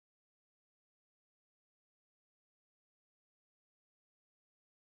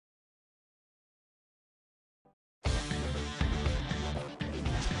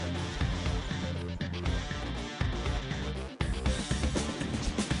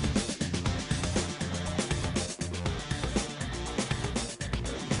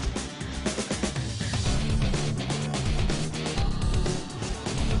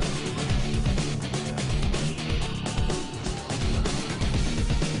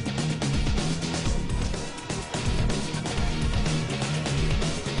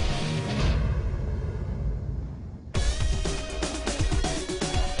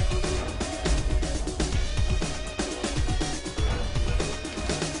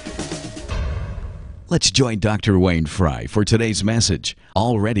Let's join Dr. Wayne Frye for today's message,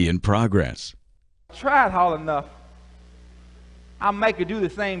 already in progress. Try it hard enough, I'll make you do the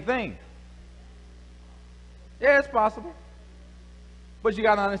same thing. Yeah, it's possible. But you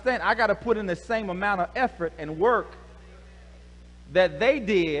got to understand, I got to put in the same amount of effort and work that they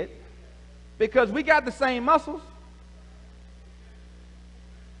did because we got the same muscles.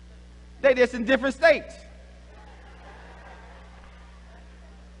 They just in different states.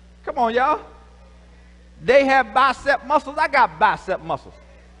 Come on, y'all. They have bicep muscles. I got bicep muscles.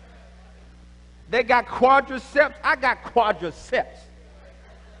 They got quadriceps. I got quadriceps.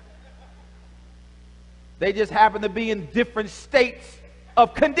 They just happen to be in different states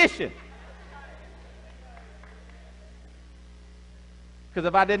of condition. Because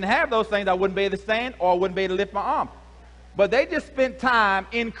if I didn't have those things, I wouldn't be able to stand or I wouldn't be able to lift my arm. But they just spent time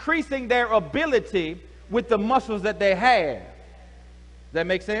increasing their ability with the muscles that they have. Does that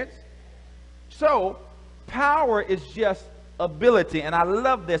make sense? So, power is just ability. And I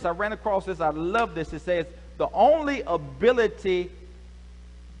love this. I ran across this. I love this. It says the only ability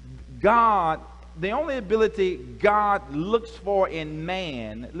God looks for in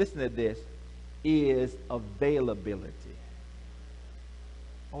man, listen to this, is availability.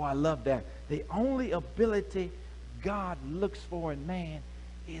 Oh, I love that. The only ability God looks for in man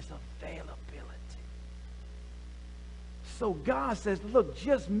is availability. So God says, look,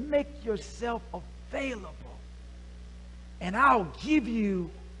 just make yourself available, and I'll give you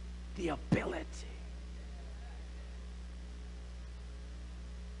the ability.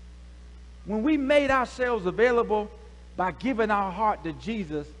 When we made ourselves available by giving our heart to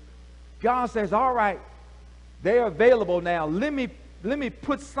Jesus, God says, all right, they're available now. Let me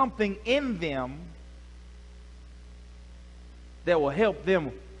put something in them that will help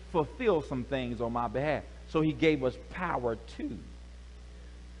them fulfill some things on my behalf. So he gave us power too.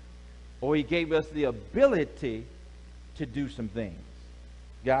 Or he gave us the ability to do some things.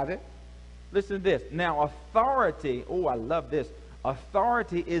 Got it? Listen to this. Now, authority, oh, I love this.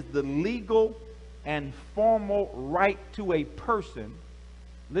 Authority is the legal and formal right to a person,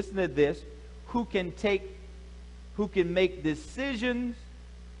 listen to this, who can make decisions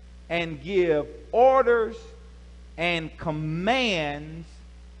and give orders and commands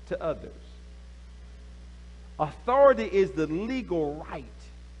to others. Authority is the legal right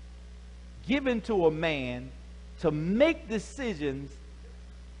given to a man to make decisions,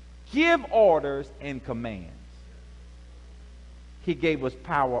 give orders, and commands. He gave us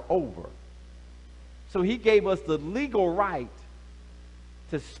power over. So he gave us the legal right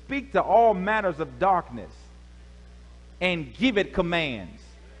to speak to all matters of darkness and give it commands.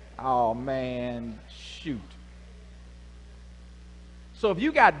 Oh man, shoot. So if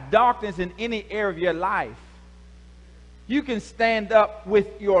you got darkness in any area of your life, you can stand up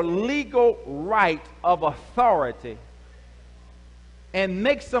with your legal right of authority and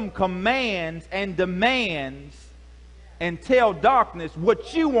make some commands and demands and tell darkness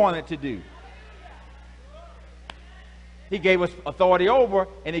what you want it to do. He gave us authority over,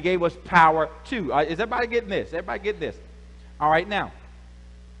 and he gave us power too. Is everybody getting this? Everybody get this? All right, now.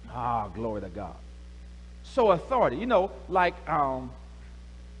 Glory to God. So authority, like on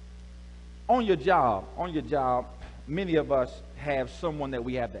your job, many of us have someone that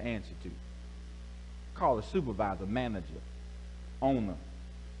we have to answer to. Call a supervisor, manager, owner,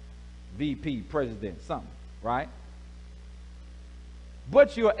 VP, president, something, right?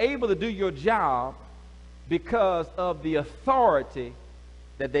 But you're able to do your job because of the authority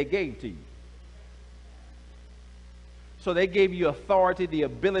that they gave to you. So they gave you authority, the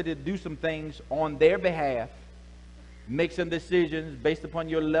ability to do some things on their behalf, make some decisions based upon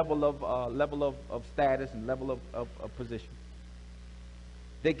your level of status and level of position.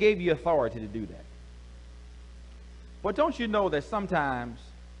 They gave you authority to do that. But don't you know that sometimes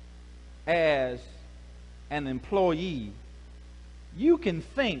as an employee, you can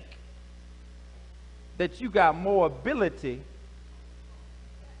think that you got more ability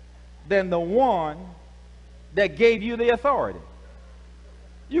than the one that gave you the authority.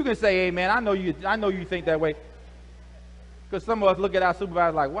 You can say, hey man, I know you think that way. Because some of us look at our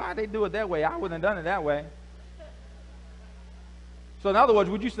supervisors like, why they do it that way? I wouldn't have done it that way. So in other words,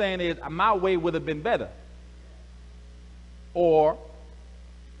 what you're saying is my way would have been better. Or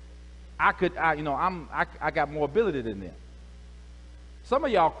I got more ability than them. Some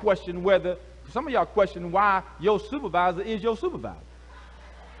of y'all question why your supervisor is your supervisor.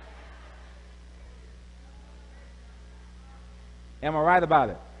 Am I right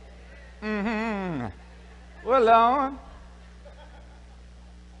about it? Mm-hmm. Well, Lord.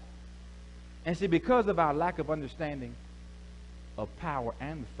 And see, because of our lack of understanding of power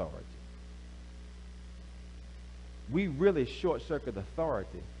and authority, we really short-circuit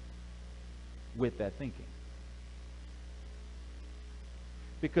authority with that thinking.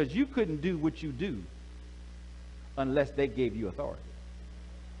 Because you couldn't do what you do unless they gave you authority.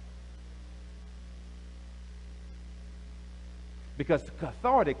 Because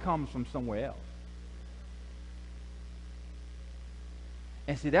authority comes from somewhere else.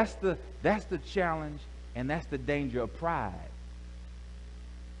 And see, that's the challenge, and that's the danger of pride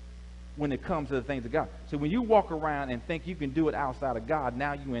when it comes to the things of God. So when you walk around and think you can do it outside of God,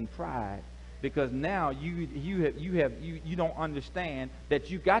 now you're in pride, because now you don't understand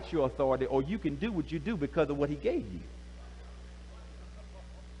that you got your authority, or you can do what you do because of what he gave you.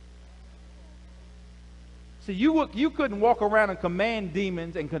 See, you couldn't walk around and command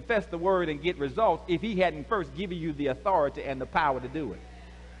demons and confess the word and get results if he hadn't first given you the authority and the power to do it.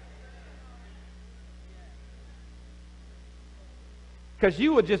 Because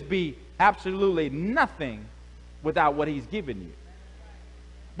you would just be absolutely nothing without what he's given you.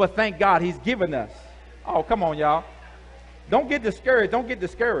 But thank God he's given us. Oh, come on, y'all. Don't get discouraged. Don't get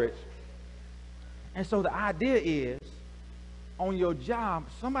discouraged. And so the idea is, on your job,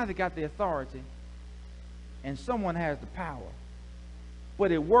 somebody got the authority and someone has the power.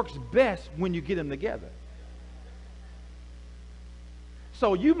 But it works best when you get them together.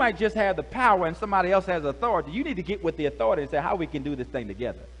 So you might just have the power and somebody else has authority. You need to get with the authority and say how we can do this thing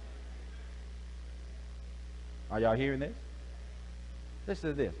together. Are y'all hearing this?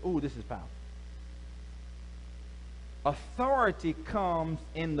 Listen to this. Ooh, this is powerful. Authority comes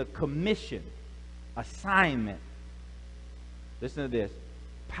in the commission, assignment. Listen to this.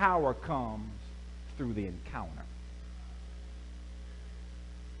 Power comes through the encounter.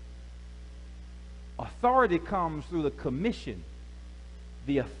 Authority comes through the commission,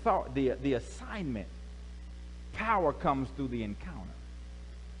 the assignment. Power comes through the encounter.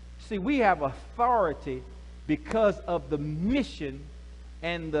 See, we have authority because of the mission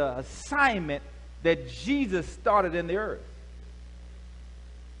and the assignment that Jesus started in the earth.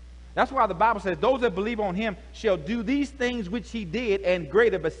 That's why the Bible says, those that believe on him shall do these things which he did, and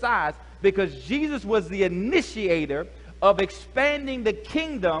greater besides, because Jesus was the initiator of expanding the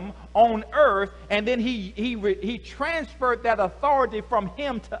kingdom on earth, and then he transferred that authority from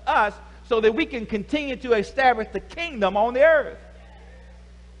him to us so that we can continue to establish the kingdom on the earth.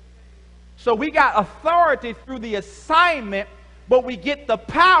 So we got authority through the assignment, but we get the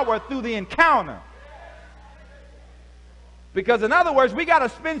power through the encounter. Because in other words, we got to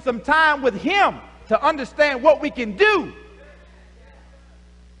spend some time with him to understand what we can do.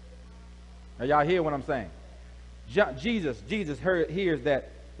 Now y'all hear what I'm saying? Jesus hears that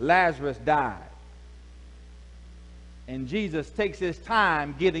Lazarus died. And Jesus takes his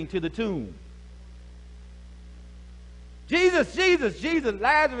time getting to the tomb. Jesus,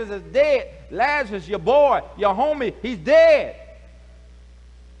 Lazarus is dead. Lazarus, your boy, your homie, he's dead.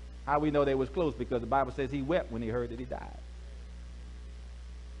 How we know they was close? Because the Bible says he wept when he heard that he died.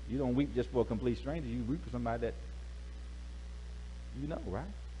 You don't weep just for a complete stranger. You weep for somebody that you know, right?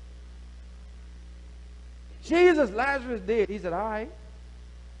 Jesus, Lazarus dead. He said, all right.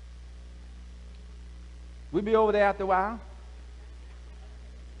 We'll be over there after a while.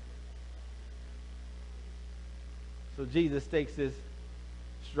 So Jesus takes this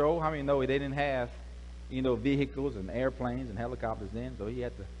stroll. How many know they didn't have, vehicles and airplanes and helicopters then? So he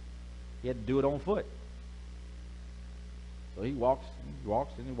had to do it on foot. So he walks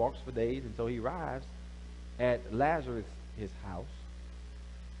for days until he arrives at Lazarus' his house.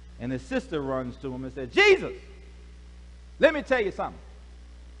 And his sister runs to him and says, Jesus, let me tell you something.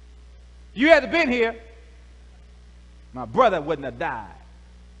 If you had been here, my brother wouldn't have died.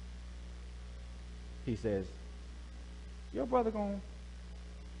 He says, your brother gonna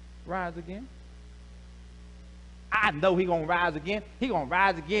rise again? I know he gonna rise again. He gonna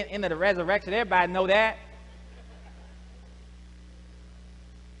rise again into the resurrection. Everybody know that.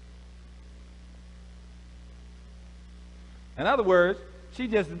 In other words, she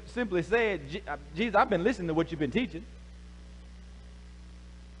just simply said, Jesus, I've been listening to what you've been teaching.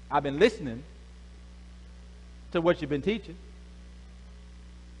 I've been listening to what you've been teaching.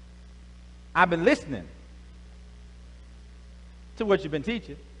 I've been listening to what you've been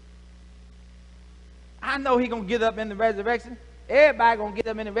teaching. I know he's going to get up in the resurrection. Everybody going to get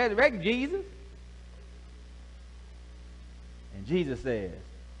up in the resurrection, Jesus. And Jesus says,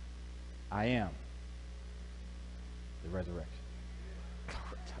 I am the resurrection.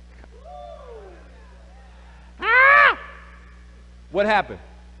 Ah! What happened?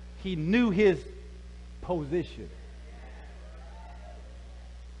 He knew his position.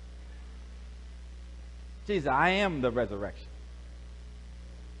 Jesus, I am the resurrection.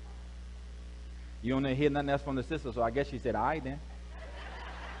 You don't hear nothing else from the sister, so I guess she said, all right then.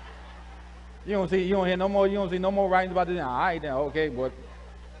 You don't hear no more, you don't see no more writings about this. All right then, okay, but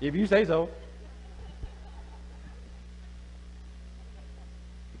if you say so.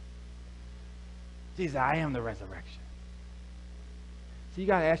 Jesus, I am the resurrection. So you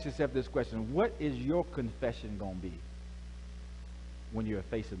got to ask yourself this question. What is your confession going to be when you're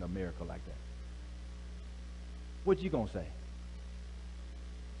facing a miracle like that? What you going to say?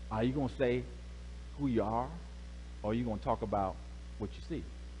 Are you going to say who you are? Or are you going to talk about what you see?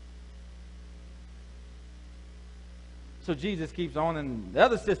 So Jesus keeps on, and the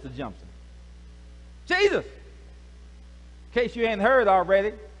other sister jumps in. Jesus! In case you ain't heard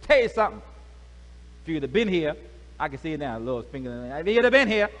already, tell you something. If you'd have been here, I can see it now, a little finger. If you'd have been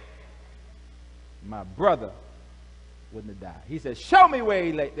here, my brother wouldn't have died. He said, show me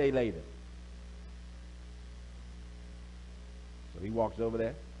where they laid him. So he walks over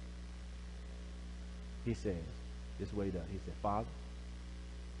there. He says, this is what he does. He said, Father,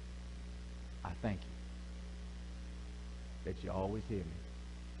 I thank you that you always hear me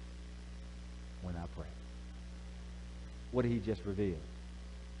when I pray. What did he just reveal?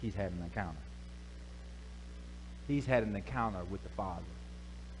 He's had an encounter. He's had an encounter with the Father.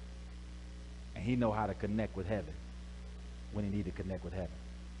 And he know how to connect with heaven when he need to connect with heaven.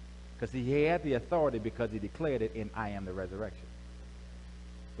 Because he had the authority because he declared it in I am the resurrection.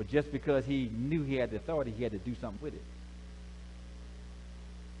 But just because he knew he had the authority, he had to do something with it.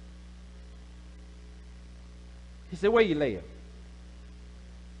 He said, where you lay him?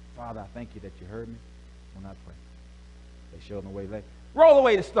 Father, I thank you that you heard me when I pray. They showed him where he lay. Roll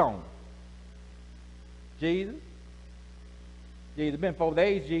away the stone. Jesus. Jesus, it's been 4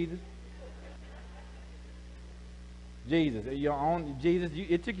 days, Jesus. Jesus, you're on, Jesus,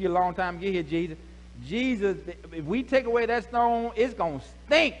 it took you a long time to get here, Jesus. Jesus, if we take away that stone, it's going to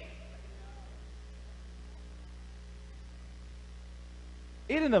stink.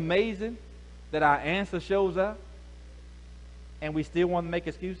 Isn't it amazing that our answer shows up and we still want to make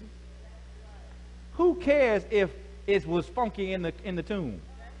excuses? Who cares if it was funky in the tomb?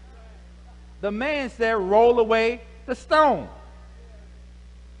 The man said, roll away the stone.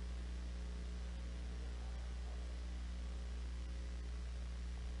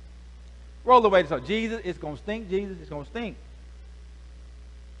 Roll away the stone. Jesus, it's going to stink. Jesus, it's going to stink.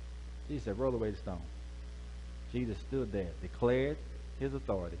 Jesus said, roll away the stone. Jesus stood there, declared his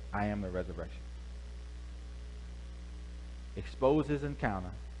authority. I am the resurrection. Exposed his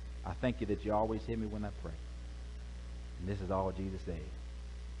encounter. I thank you that you always hear me when I pray. And this is all Jesus said.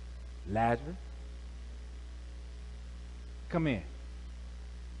 Lazarus, come in.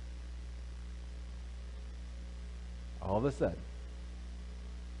 All of a sudden,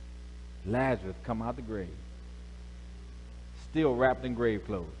 Lazarus come out the grave, still wrapped in grave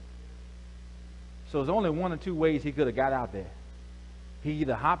clothes. So there's only 1 or 2 ways he could have got out there. He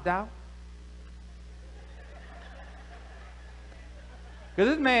either hopped out, because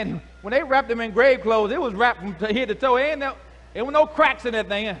this man, when they wrapped him in grave clothes, it was wrapped from head to toe. There were no cracks in that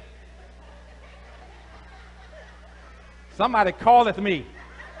thing. Somebody calleth me.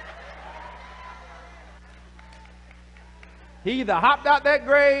 He either hopped out that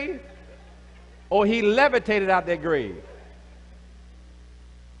grave or he levitated out that grave.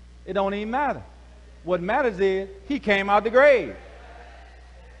 It don't even matter. What matters is he came out the grave.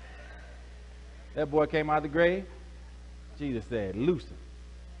 That boy came out the grave. Jesus said, loose him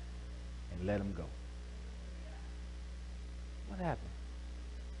and let him go. What happened?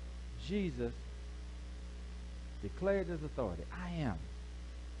 Jesus declared his authority. I am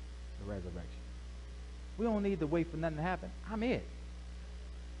the resurrection. We don't need to wait for nothing to happen. I'm it.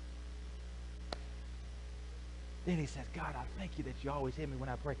 Then he says, God, I thank you that you always hear me when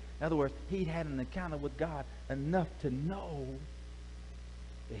I pray. In other words, he'd had an encounter with God enough to know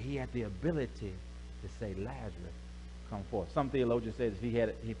that he had the ability to say, Lazarus, come forth. Some theologian says if he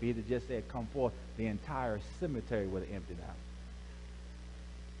had just said, come forth, the entire cemetery would have emptied out.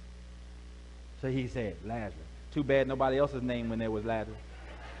 So he said, Lazarus. Too bad nobody else's name when there was Lazarus.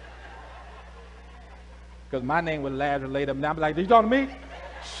 Because my name was Lazarus laid up. Now I'm like, you talking to me?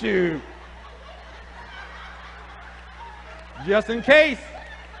 Shoot. Just in case.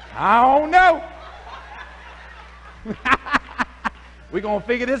 I don't know. We're going to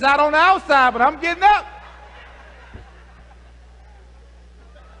figure this out on the outside, but I'm getting up.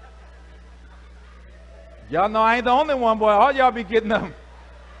 Y'all know I ain't the only one, boy. All y'all be getting up.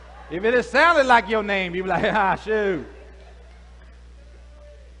 If it had sounded like your name, you'd be like, shoot.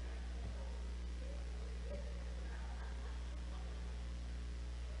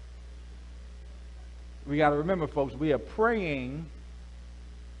 We got to remember, folks, we are praying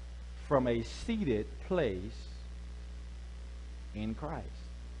from a seated place in Christ.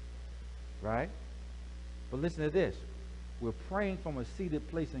 Right? But listen to this. We're praying from a seated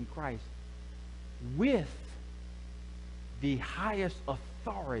place in Christ with the highest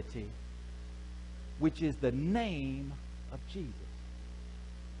authority, which is the name of Jesus.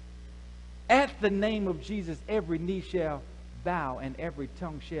 At the name of Jesus, every knee shall bow and every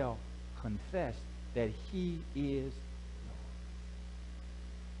tongue shall confess that he is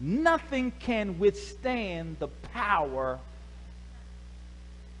Lord. Nothing can withstand the power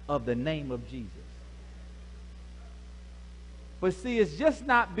of the name of Jesus. But see, it's just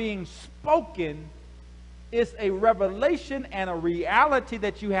not being spoken. It's a revelation and a reality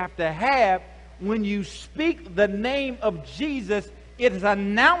that you have to have when you speak the name of Jesus. It is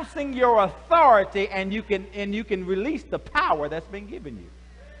announcing your authority, and you can release the power that's been given you.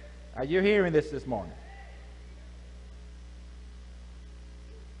 Are you hearing this morning?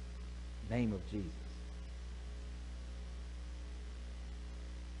 Name of Jesus.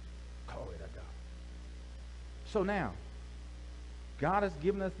 Glory to God. So now, God has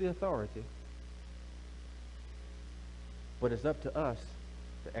given us the authority, but it's up to us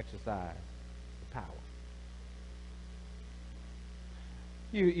to exercise the power.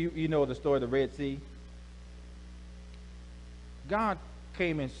 You know the story of the Red Sea. God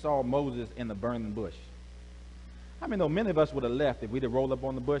came and saw Moses in the burning bush. I mean, though many of us would have left if we'd have rolled up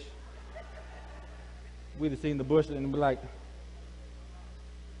on the bush. We'd have seen the bush and be like,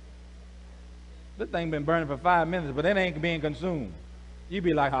 this thing been burning for 5 minutes, but it ain't being consumed. You'd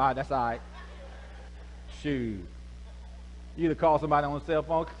be like, all right, that's all right. Shoot. You'd have called somebody on the cell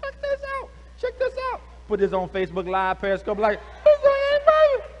phone, check this out, check this out. Put this on Facebook Live, Periscope, like, this thing ain't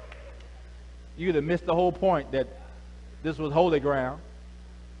burning. You'd have missed the whole point that this was holy ground.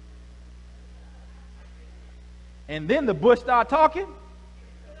 And then the bush started talking.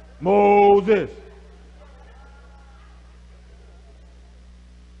 Moses.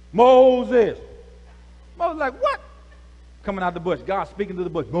 Moses. Moses like, what? Coming out the bush. God speaking to the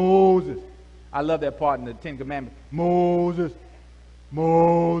bush. Moses. I love that part in the Ten Commandments. Moses.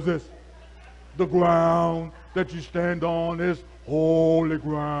 Moses. The ground that you stand on is holy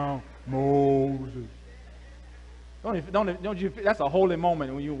ground. Moses. Don't you feel that's a holy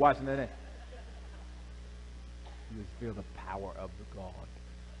moment when you're watching that? You just feel the power of the God.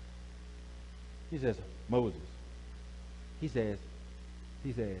 He says, Moses. He says,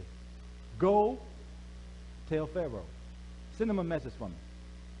 go tell Pharaoh. Send him a message for me.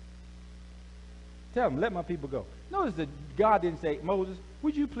 Tell him, let my people go. Notice that God didn't say, Moses,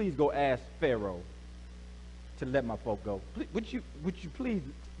 would you please go ask Pharaoh to let my folk go? Would you please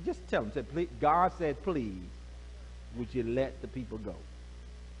just tell him? Please, God said, please, would you let the people go?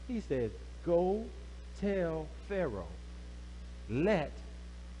 He says, go tell Pharaoh, let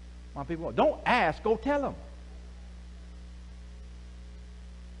my people go. Don't ask, go tell him.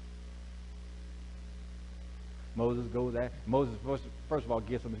 Moses goes there. Moses first of all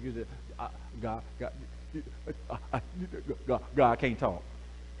gives some excuses. God, I can't talk.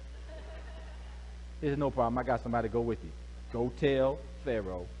 There's no problem. I got somebody to go with you. Go tell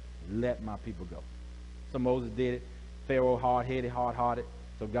Pharaoh, let my people go. So Moses did it. Pharaoh hard-headed, hard-hearted.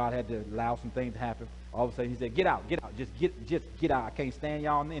 So God had to allow some things to happen. All of a sudden he said, get out, just get out. I can't stand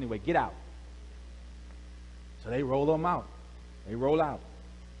y'all anyway. Get out. So they roll them out. They roll out.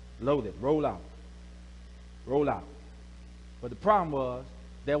 Loaded, roll out. Roll out. But the problem was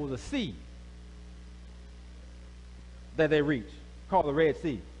there was a sea that they reached called the Red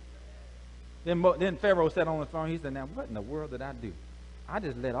Sea. Then Pharaoh sat on the throne. He said, now what in the world did I do? I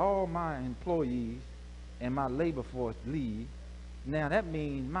just let all my employees and my labor force leave. Now that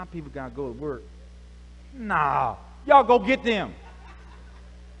means my people got to go to work. Nah, y'all go get them.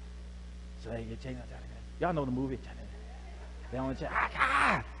 So they get changed. Y'all know the movie. They only change.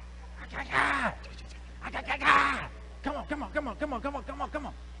 Come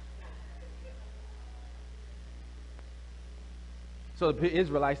on. So the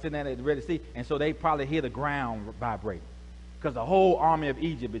Israelites sitting there at the Red Sea, and so they probably hear the ground vibrate. Because the whole army of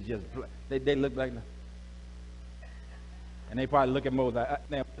Egypt is just, they look like, and they probably look at Moses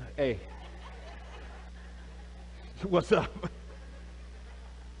like, hey, what's up?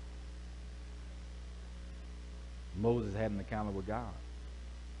 Moses had an encounter with God.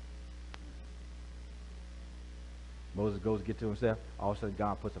 Moses goes to get to himself. All of a sudden,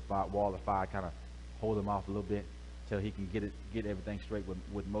 God puts a wall of fire, kind of hold him off a little bit till he can get everything straight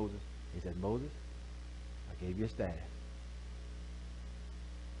with Moses. He said, Moses, I gave you a staff.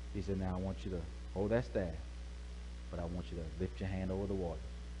 He said, now I want you to hold that staff, but I want you to lift your hand over the water.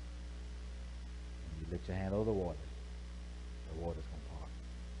 When you lift your hand over the water's going to part.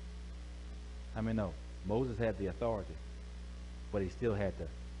 I mean, no. Moses had the authority, but he still had to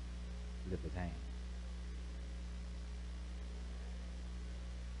lift his hand.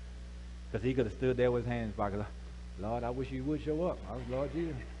 Because he could have stood there with his hands back. Lord, I wish you would show up. I was, Lord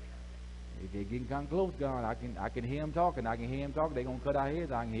Jesus. They're getting kind of close, God. I can hear him talking. I can hear him talking. They're going to cut our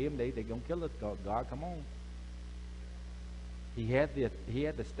heads. I can hear them. They're going to kill us. God, come on. He had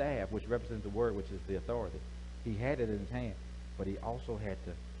the staff, which represents the word, which is the authority. He had it in his hand, but he also had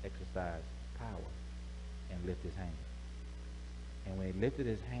to exercise power and lift his hand. And when he lifted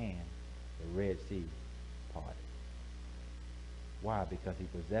his hand, the Red Sea parted. Why? Because he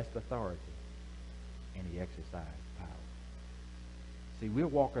possessed authority and he exercised power. See, we're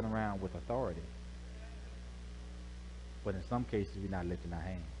walking around with authority, but in some cases we're not lifting our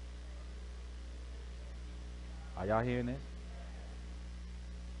hand. Are y'all hearing this?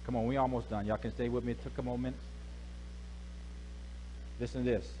 Come on, we almost done. Y'all can stay with me a couple more minutes. Listen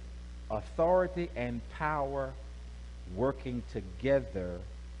to this. Authority and power working together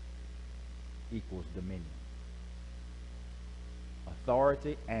equals dominion.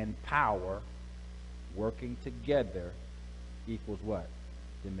 Authority and power working together equals what?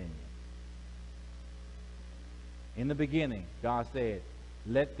 Dominion. In the beginning, God said,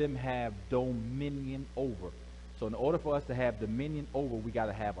 let them have dominion over. So in order for us to have dominion over, we got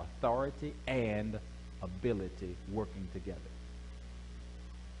to have authority and ability working together.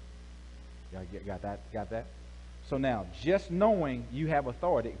 Y'all got that? Got that? So now, just knowing you have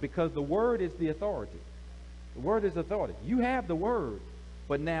authority, because the word is the authority. The word is authority. You have the word,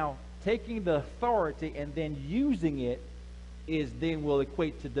 but now taking the authority and then using it will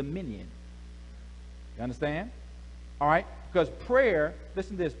equate to dominion. You understand? All right? Because prayer,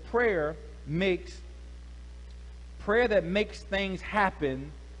 listen to this, prayer that makes things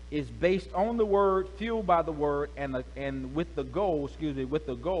happen is based on the word, fueled by the word, and with the goal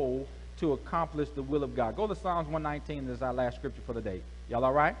to accomplish the will of God. Go to Psalms 119. This is our last scripture for the day. Y'all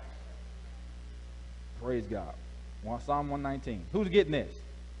all right? Praise God. Psalm 119. Who's getting this?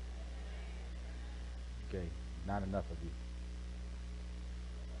 Okay, not enough of you.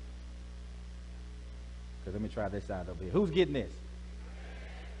 Because let me try this side over here. Who's getting this?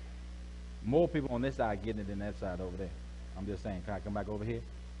 More people on this side getting it than that side over there. I'm just saying. Can I come back over here?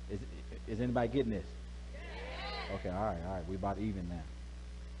 Is anybody getting this? Okay, all right. We about even now.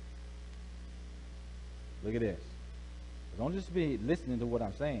 Look at this. Don't just be listening to what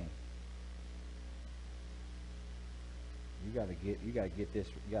I'm saying. You gotta get this.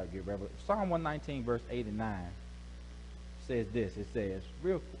 You gotta get revelation. Psalm 119, verse 8 and 9 says this. It says,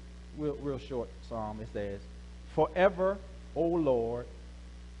 real short psalm. It says, "Forever, O Lord,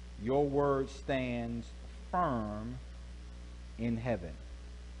 your word stands firm in heaven."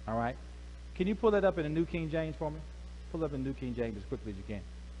 All right. Can you pull that up in the New King James for me? Pull up in the New King James as quickly as you can,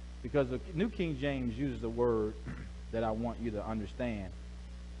 because the New King James uses a word that I want you to understand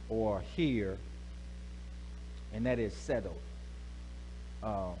or hear. And that is settled.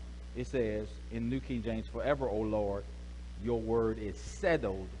 It says in New King James, "Forever, O Lord, your word is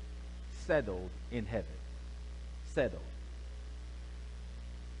settled in heaven." Settled.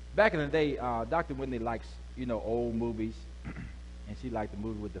 Back in the day, Dr. Whitney likes, old movies. And she liked the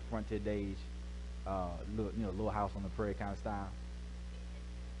movie with the Frontier Days, Little House on the Prairie kind of style.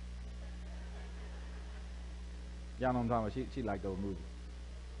 Y'all know what I'm talking about? She liked those movies.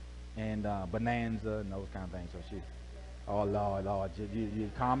 And Bonanza and those kind of things. So she, oh Lord,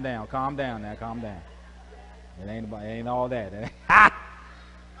 you calm down now, calm down. It ain't all that.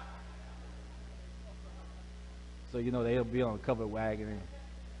 So they'll be on a covered wagon.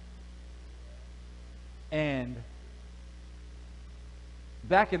 And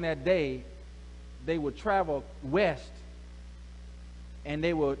back in that day, they would travel west, and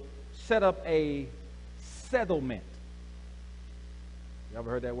they would set up a settlement. You ever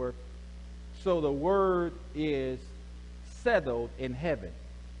heard that word? So the word is settled in heaven.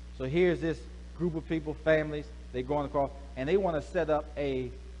 So here's this group of people, families, they're going across, and they want to set up a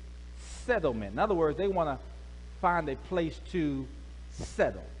settlement. In other words, they want to find a place to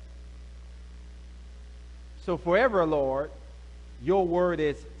settle. So forever, Lord, your word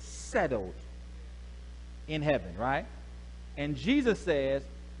is settled in heaven, right? And Jesus says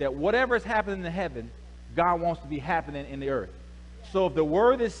that whatever is happening in heaven, God wants to be happening in the earth. So if the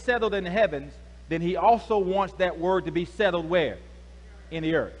word is settled in the heavens, then he also wants that word to be settled where? In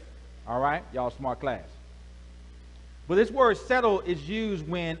the earth. All right? Y'all smart class. But this word settle is used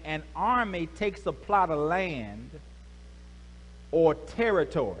when an army takes a plot of land or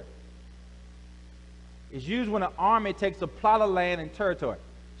territory. It's used when an army takes a plot of land and territory.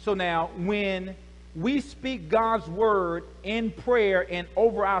 So now when we speak God's word in prayer and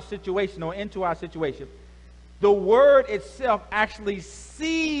over our situation or into our situation, the word itself actually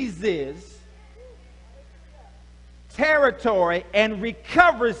seizes territory and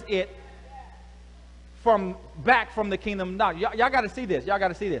recovers it back from the kingdom of darkness. Y'all got to see this. Y'all got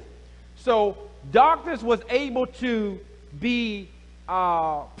to see this. So darkness was able to be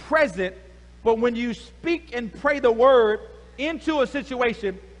present, but when you speak and pray the word into a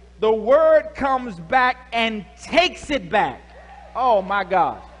situation, the word comes back and takes it back. Oh my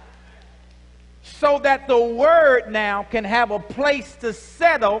God. So that the word now can have a place to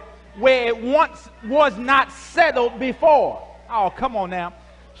settle where it once was not settled before. Oh, come on now.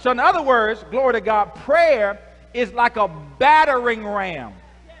 So in other words, glory to God, prayer is like a battering ram.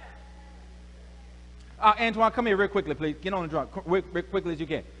 Antoine, come here real quickly, please. Get on the drum, real quickly as you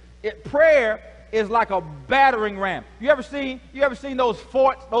can. Prayer is like a battering ram. You ever seen those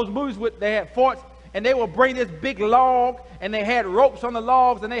forts, those movies they had forts, and they will bring this big log, and they had ropes on the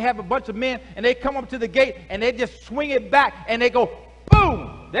logs, and they have a bunch of men, and they come up to the gate, and they just swing it back, and they go,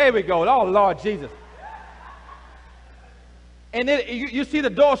 boom! There we go. Oh, Lord Jesus. And then you see the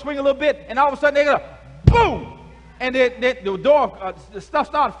door swing a little bit, and all of a sudden they go, boom! And then the door, the stuff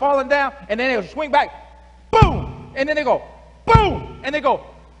starts falling down, and then they'll swing back, boom! And then they go, boom! And they go,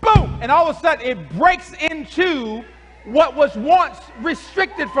 boom! And all of a sudden it breaks into what was once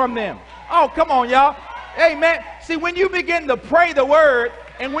restricted from them. Oh, come on, y'all. Amen. See, when you begin to pray the word,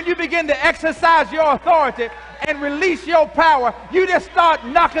 and when you begin to exercise your authority and release your power, you just start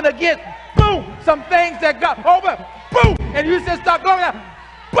knocking against, boom, some things that got over, boom, and you just start going down,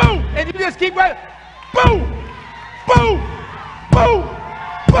 boom, and you just keep right, boom, boom, boom,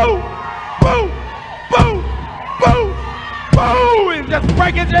 boom, boom, boom, boom, boom, and just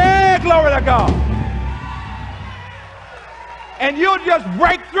break it, yeah, glory to God. And you'll just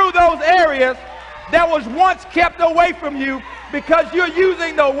break through those areas that was once kept away from you because you're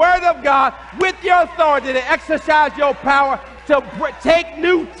using the word of God with your authority to exercise your power to take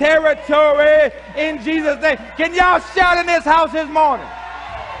new territory in Jesus' name. Can y'all shout in this house this morning?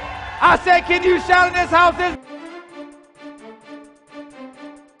 I said, can you shout in this house this morning?